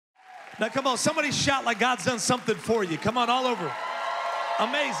Now, come on, somebody shout like God's done something for you. Come on, all over.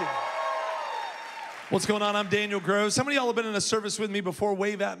 Amazing. What's going on? I'm Daniel Groves. How many of y'all have been in a service with me before?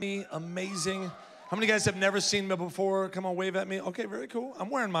 Wave at me. Amazing. How many guys have never seen me before? Come on, wave at me. Okay, very cool. I'm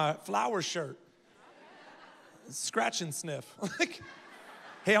wearing my flower shirt. Scratch and sniff.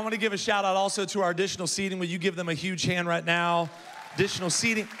 Hey, I want to give a shout out also to our additional seating. Will you give them a huge hand right now? Additional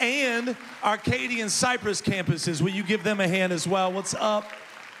seating. And our Katy and Cypress campuses. Will you give them a hand as well? What's up?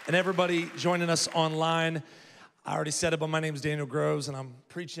 And everybody joining us online. I already said it, but my name is Daniel Groves, and I'm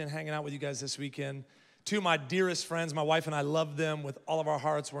preaching, hanging out with you guys this weekend. Two of my dearest friends, my wife and I love them with all of our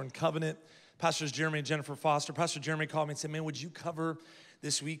hearts. We're in covenant. Pastors Jeremy and Jennifer Foster. Pastor Jeremy called me and said, man, would you cover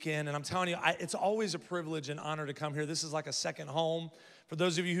this weekend? And I'm telling you, it's always a privilege and honor to come here. This is like a second home. For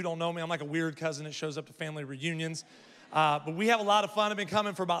those of you who don't know me, I'm like a weird cousin that shows up to family reunions. But we have a lot of fun. I've been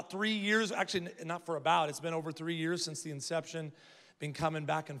coming for about 3 years. Actually, not for about. It's been over 3 years since the inception. Been coming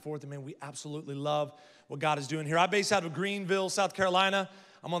back and forth. And man, we absolutely love what God is doing here. I'm based out of Greenville, South Carolina.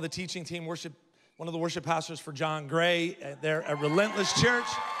 I'm on the teaching team, one of the worship pastors for John Gray there at Relentless Church.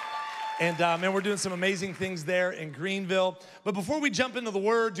 And man, we're doing some amazing things there in Greenville. But before we jump into the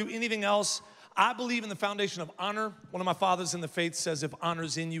word, do anything else, I believe in the foundation of honor. One of my fathers in the faith says, if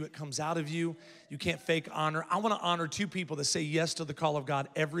honor's in you, it comes out of you. You can't fake honor. I want to honor two people that say yes to the call of God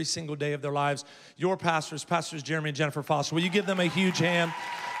every single day of their lives. Your pastors, Pastors Jeremy and Jennifer Foster. Will you give them a huge hand?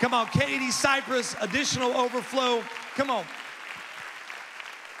 Come on, Katy, Cypress, additional overflow. Come on.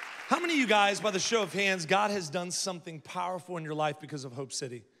 How many of you guys, by the show of hands, God has done something powerful in your life because of Hope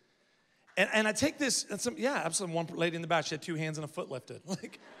City? And I take this, absolutely. One lady in the back, she had 2 hands and a foot lifted.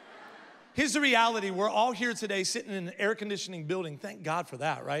 Here's the reality. We're all here today sitting in an air conditioning building. Thank God for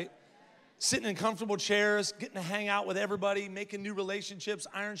that, right? Sitting in comfortable chairs, getting to hang out with everybody, making new relationships,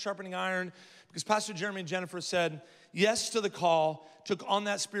 iron sharpening iron. Because Pastor Jeremy and Jennifer said yes to the call, took on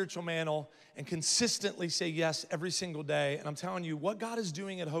that spiritual mantle, and consistently say yes every single day. And I'm telling you, what God is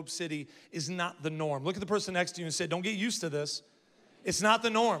doing at Hope City is not the norm. Look at the person next to you and say, don't get used to this. It's not the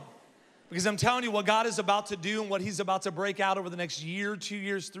norm. Because I'm telling you what God is about to do and what he's about to break out over the next year, 2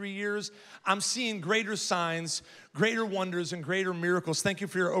 years, 3 years, I'm seeing greater signs, greater wonders, and greater miracles. Thank you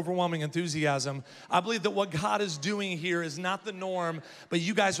for your overwhelming enthusiasm. I believe that what God is doing here is not the norm, but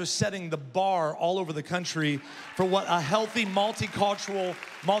you guys are setting the bar all over the country for what a healthy, multicultural,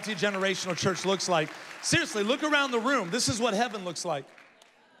 multi-generational church looks like. Seriously, look around the room. This is what heaven looks like.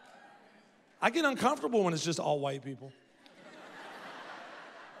 I get uncomfortable when it's just all white people.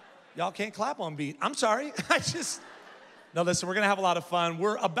 Y'all can't clap on beat. I'm sorry. No, listen, we're going to have a lot of fun.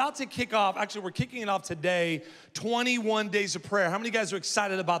 We're about to kick off. Actually, we're kicking it off today, 21 days of prayer. How many of you guys are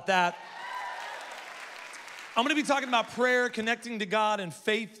excited about that? I'm going to be talking about prayer, connecting to God, and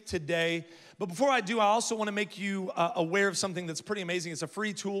faith today. But before I do, I also want to make you aware of something that's pretty amazing. It's a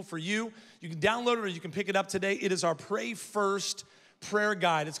free tool for you. You can download it or you can pick it up today. It is our Pray First prayer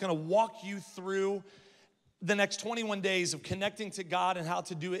guide. It's going to walk you through the next 21 days of connecting to God and how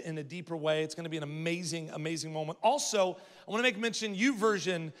to do it in a deeper way. It's going to be an amazing, amazing moment. Also, I want to make mention,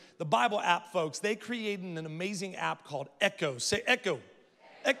 YouVersion, the Bible app folks, they created an amazing app called Echo. Say Echo.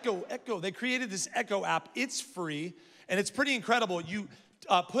 Echo, Echo. They created this Echo app. It's free, and it's pretty incredible. You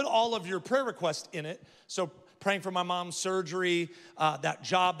put all of your prayer requests in it. So praying for my mom's surgery, that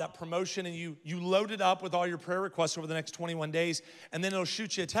job, that promotion, and you load it up with all your prayer requests over the next 21 days, and then it'll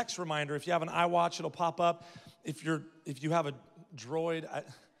shoot you a text reminder. If you have an iWatch, it'll pop up. If you have a Droid, I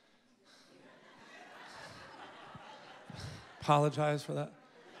apologize for that.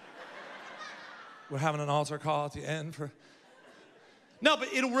 We're having an altar call at the end for... No,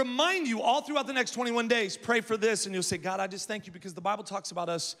 but it'll remind you all throughout the next 21 days, pray for this, and you'll say, God, I just thank you, because the Bible talks about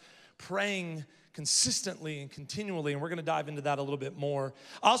us praying consistently and continually, and we're going to dive into that a little bit more.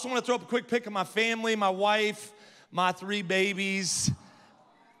 I also want to throw up a quick pic of my family, my wife, my 3 babies.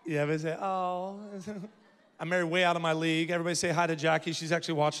 Yeah, everybody say, oh. I'm married way out of my league. Everybody say hi to Jackie. She's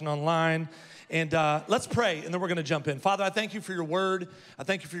actually watching online. And let's pray, and then we're going to jump in. Father, I thank you for your word. I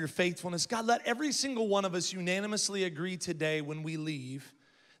thank you for your faithfulness. God, let every single one of us unanimously agree today when we leave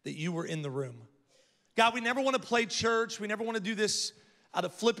that you were in the room. God, we never want to play church. We never want to do this out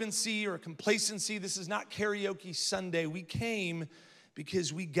of flippancy or complacency. This is not karaoke Sunday. We came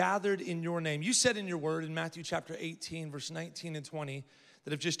because we gathered in your name. You said in your word in Matthew chapter 18, verse 19 and 20,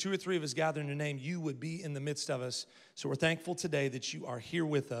 that if just 2 or 3 of us gather in your name, you would be in the midst of us. So we're thankful today that you are here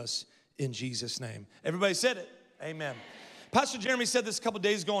with us in Jesus' name. Everybody said it? Amen. Pastor Jeremy said this a couple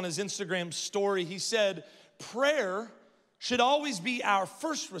days ago on his Instagram story. He said, prayer should always be our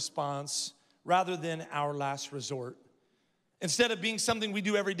first response rather than our last resort. Instead of being something we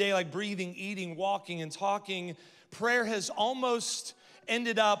do every day like breathing, eating, walking, and talking, prayer has almost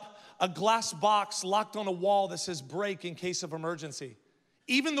ended up a glass box locked on a wall that says break in case of emergency.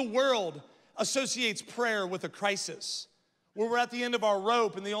 Even the world associates prayer with a crisis, where we're at the end of our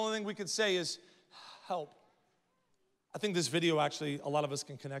rope and the only thing we could say is, help. I think this video actually a lot of us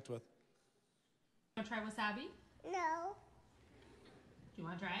can connect with. Want to try wasabi? No. Do you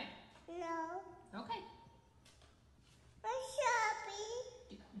want to try it? No. Okay.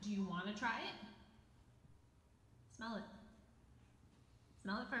 Wasabi. Do you want to try it? Smell it.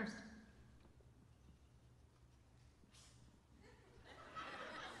 Smell it first.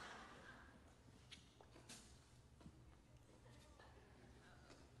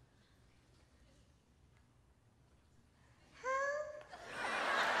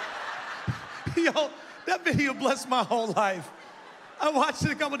 Yo, that video blessed my whole life. I watched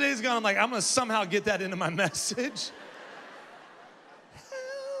it a couple days ago and I'm like, I'm gonna somehow get that into my message.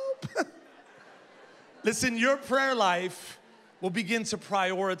 Help. Listen, your prayer life will begin to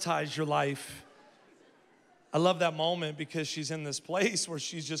prioritize your life. I love that moment because she's in this place where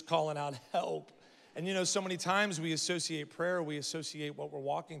she's just calling out help. And you know, so many times we associate prayer, we associate what we're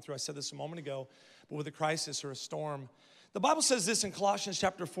walking through. I said this a moment ago, but with a crisis or a storm. The Bible says this in Colossians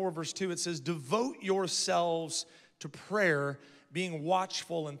chapter 4, verse 2. It says, devote yourselves to prayer, being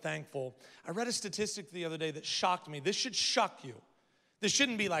watchful and thankful. I read a statistic the other day that shocked me. This should shock you. This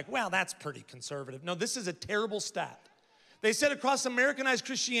shouldn't be like, well, that's pretty conservative. No, this is a terrible stat. They said across Americanized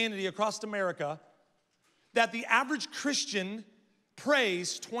Christianity, across America, that the average Christian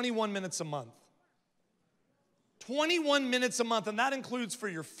prays 21 minutes a month. 21 minutes a month, and that includes for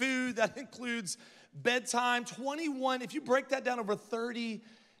your food, that includes bedtime. 21, if you break that down over 30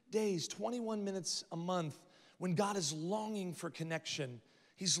 days, 21 minutes a month, when God is longing for connection.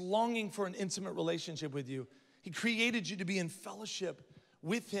 He's longing for an intimate relationship with you. He created you to be in fellowship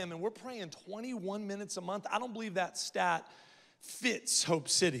with him, and we're praying 21 minutes a month. I don't believe that stat fits Hope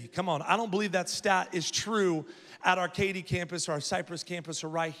City. Come on, I don't believe that stat is true at our Katy Campus or our Cypress Campus or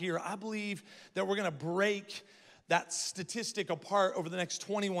right here. I believe that we're gonna break that statistic apart over the next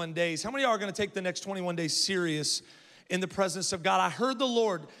 21 days. How many of y'all are gonna take the next 21 days serious in the presence of God? I heard the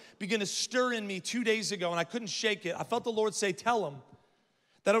Lord begin to stir in me 2 days ago and I couldn't shake it. I felt the Lord say, tell him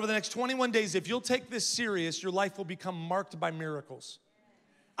that over the next 21 days, if you'll take this serious, your life will become marked by miracles.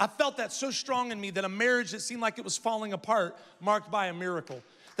 I felt that so strong in me that a marriage that seemed like it was falling apart, marked by a miracle.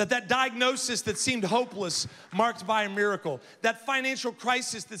 That diagnosis that seemed hopeless, marked by a miracle. That financial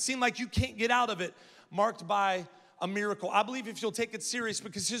crisis that seemed like you can't get out of it, marked by a miracle. I believe if you'll take it serious,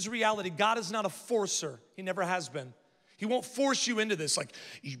 because here's the reality, God is not a forcer. He never has been. He won't force you into this, like,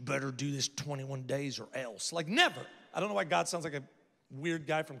 you better do this 21 days or else. Like, never. I don't know why God sounds like a weird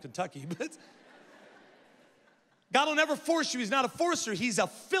guy from Kentucky, but God will never force you. He's not a forcer. He's a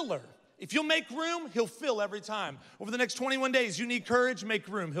filler. If you'll make room, he'll fill every time. Over the next 21 days, you need courage, make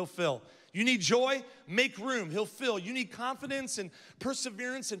room, he'll fill. You need joy, make room, he'll fill. You need confidence and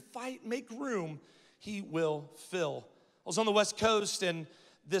perseverance and fight, make room, he will fill. I was on the West Coast and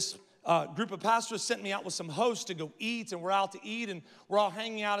this group of pastors sent me out with some hosts to go eat, and we're out to eat and we're all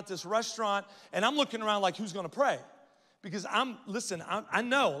hanging out at this restaurant, and I'm looking around like, who's gonna pray? Because I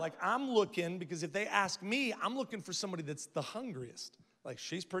know, like I'm looking, because if they ask me, I'm looking for somebody that's the hungriest. Like,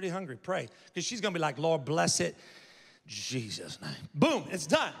 she's pretty hungry, pray. Because she's gonna be like, Lord, bless it, Jesus' name. Boom, it's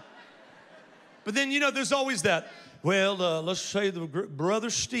done. But then, you know, there's always that, well, let's say the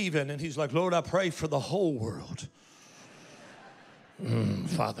brother Stephen, and he's like, Lord, I pray for the whole world.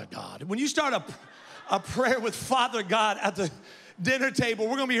 Father God. When you start a prayer with Father God at the dinner table,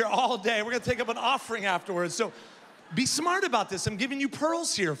 we're gonna be here all day. We're gonna take up an offering afterwards. So be smart about this. I'm giving you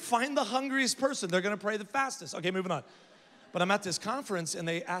pearls here. Find the hungriest person. They're gonna pray the fastest. Okay, moving on. But I'm at this conference and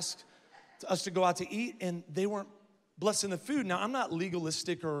they asked us to go out to eat and they weren't blessing the food. Now, I'm not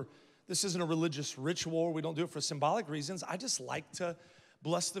legalistic or this isn't a religious ritual. We don't do it for symbolic reasons. I just like to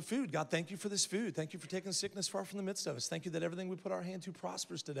bless the food. God, thank you for this food. Thank you for taking sickness far from the midst of us. Thank you that everything we put our hand to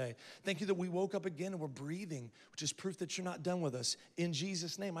prospers today. Thank you that we woke up again and we're breathing, which is proof that you're not done with us. In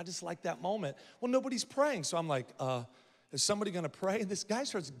Jesus' name, I just like that moment. Well, nobody's praying. So I'm like, is somebody gonna pray? And this guy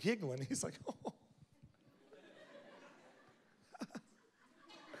starts giggling. He's like, oh.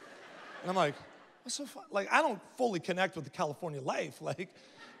 And I'm like, what's so fun? Like, I don't fully connect with the California life. Like,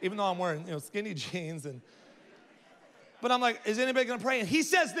 even though I'm wearing, skinny jeans but I'm like, is anybody gonna pray? And he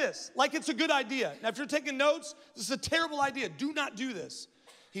says this, like it's a good idea. Now, if you're taking notes, this is a terrible idea. Do not do this.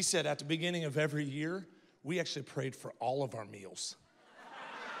 He said, at the beginning of every year, we actually prayed for all of our meals.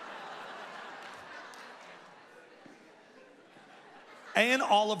 And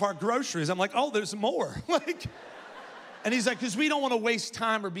all of our groceries. I'm like, oh, there's more. And he's like, because we don't want to waste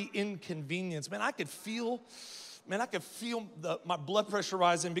time or be inconvenienced. Man, I could feel man, I could feel my blood pressure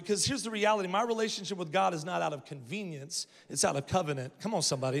rising, because here's the reality. My relationship with God is not out of convenience. It's out of covenant. Come on,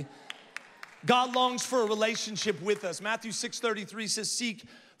 somebody. God longs for a relationship with us. Matthew 6:33 says, seek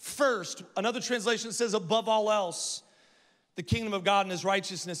first. Another translation says, above all else, the kingdom of God and his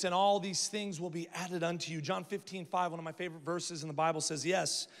righteousness, and all these things will be added unto you. John 15:5, one of my favorite verses in the Bible, says,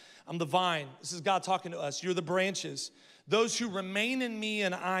 yes, I'm the vine. This is God talking to us. You're the branches. Those who remain in me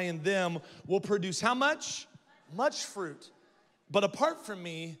and I in them will produce how much? Much fruit. But apart from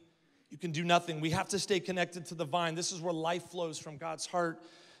me, you can do nothing. We have to stay connected to the vine. This is where life flows from God's heart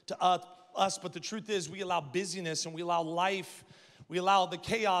to us. But the truth is, we allow busyness and we allow life, we allow the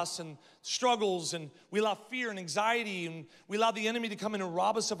chaos and struggles, and we allow fear and anxiety, and we allow the enemy to come in and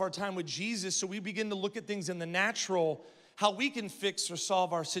rob us of our time with Jesus. So we begin to look at things in the natural, how we can fix or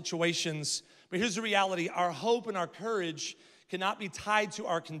solve our situations. But here's the reality. Our hope and our courage cannot be tied to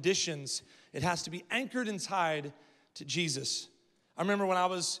our conditions. It has to be anchored and tied to Jesus. I remember when I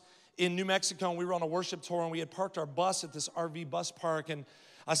was in New Mexico and we were on a worship tour, and we had parked our bus at this RV bus park, and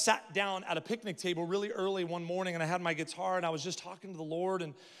I sat down at a picnic table really early one morning, and I had my guitar, and I was just talking to the Lord,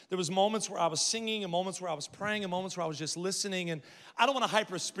 and there was moments where I was singing and moments where I was praying and moments where I was just listening. And I don't want to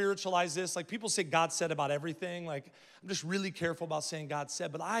hyper spiritualize this. Like, people say God said about everything. Like, I'm just really careful about saying God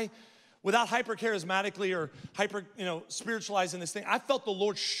said. But without hyper charismatically or hyper, spiritualizing this thing, I felt the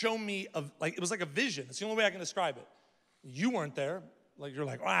Lord show me it was like a vision. It's the only way I can describe it. You weren't there. Like, you're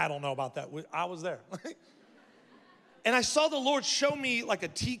like, oh, I don't know about that. I was there. And I saw the Lord show me like a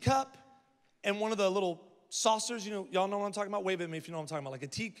teacup and one of the little saucers. Y'all know what I'm talking about? Wave at me if you know what I'm talking about. Like a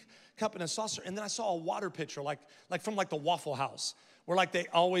teacup and a saucer. And then I saw a water pitcher, like from the Waffle House, where like they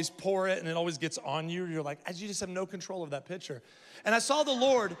always pour it and it always gets on you. You're like, you just have no control of that pitcher. And I saw the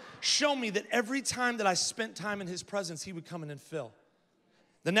Lord show me that every time that I spent time in his presence, he would come in and fill.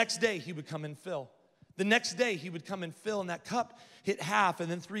 The next day, he would come and fill. The next day, he would come and fill, and that cup hit half and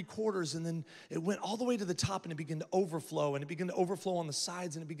then 3/4, and then it went all the way to the top, and it began to overflow, and it began to overflow on the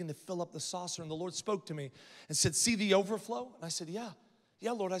sides, and it began to fill up the saucer. And the Lord spoke to me and said, see the overflow? And I said, yeah,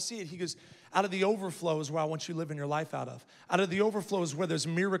 Lord, I see it. He goes, out of the overflow is where I want you living your life out of. Out of the overflow is where there's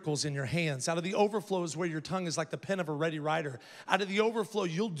miracles in your hands. Out of the overflow is where your tongue is like the pen of a ready writer. Out of the overflow,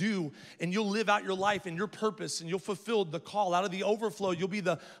 you'll do and you'll live out your life and your purpose, and you'll fulfill the call. Out of the overflow, you'll be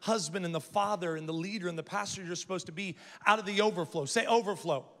the husband and the father and the leader and the pastor you're supposed to be. Out of the overflow. Say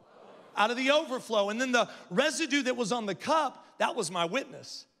overflow. Out of the overflow. And then the residue that was on the cup, that was my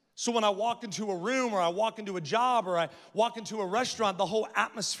witness. So when I walk into a room, or I walk into a job, or I walk into a restaurant, the whole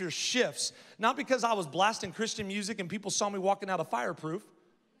atmosphere shifts. Not because I was blasting Christian music and people saw me walking out of Fireproof.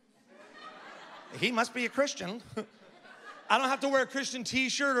 He must be a Christian. I don't have to wear a Christian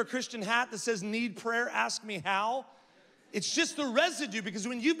t-shirt or a Christian hat that says, need prayer, ask me how. It's just the residue, because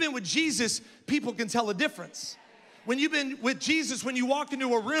when you've been with Jesus, people can tell a difference. When you've been with Jesus, when you walk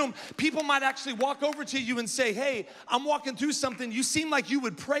into a room, people might actually walk over to you and say, hey, I'm walking through something. You seem like you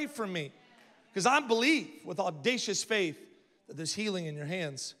would pray for me. Because I believe with audacious faith that there's healing in your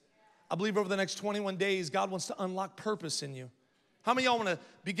hands. I believe over the next 21 days, God wants to unlock purpose in you. How many of y'all want to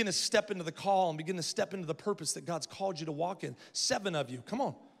begin to step into the call and begin to step into the purpose that God's called you to walk in? 7 of you, come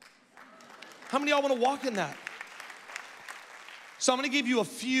on. How many of y'all want to walk in that? So I'm going to give you a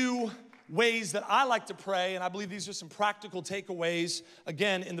few ways that I like to pray, and I believe these are some practical takeaways.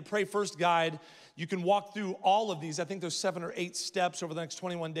 Again, in the Pray First guide, you can walk through all of these. I think there's 7 or 8 steps over the next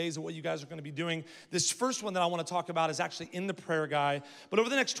 21 days of what you guys are going to be doing. This first one that I want to talk about is actually in the prayer guide. But over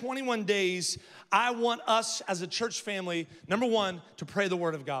the next 21 days, I want us as a church family, number 1, to pray the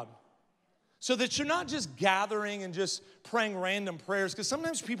Word of God. So that you're not just gathering and just praying random prayers, because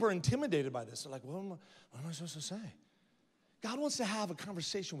sometimes people are intimidated by this. They're like, what am I supposed to say? God wants to have a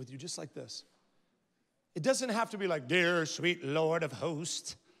conversation with you just like this. It doesn't have to be like, dear sweet Lord of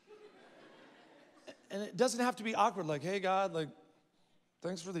hosts. And it doesn't have to be awkward, like, hey, God, like,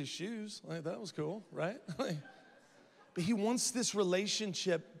 thanks for these shoes. Like, that was cool, right? But he wants this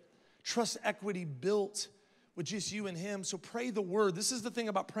relationship, trust, equity built with just you and him. So pray the word. This is the thing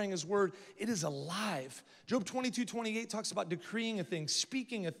about praying his word. It is alive. Job 22:28 talks about decreeing a thing,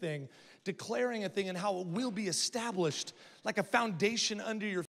 speaking a thing, declaring a thing, and how it will be established like a foundation under your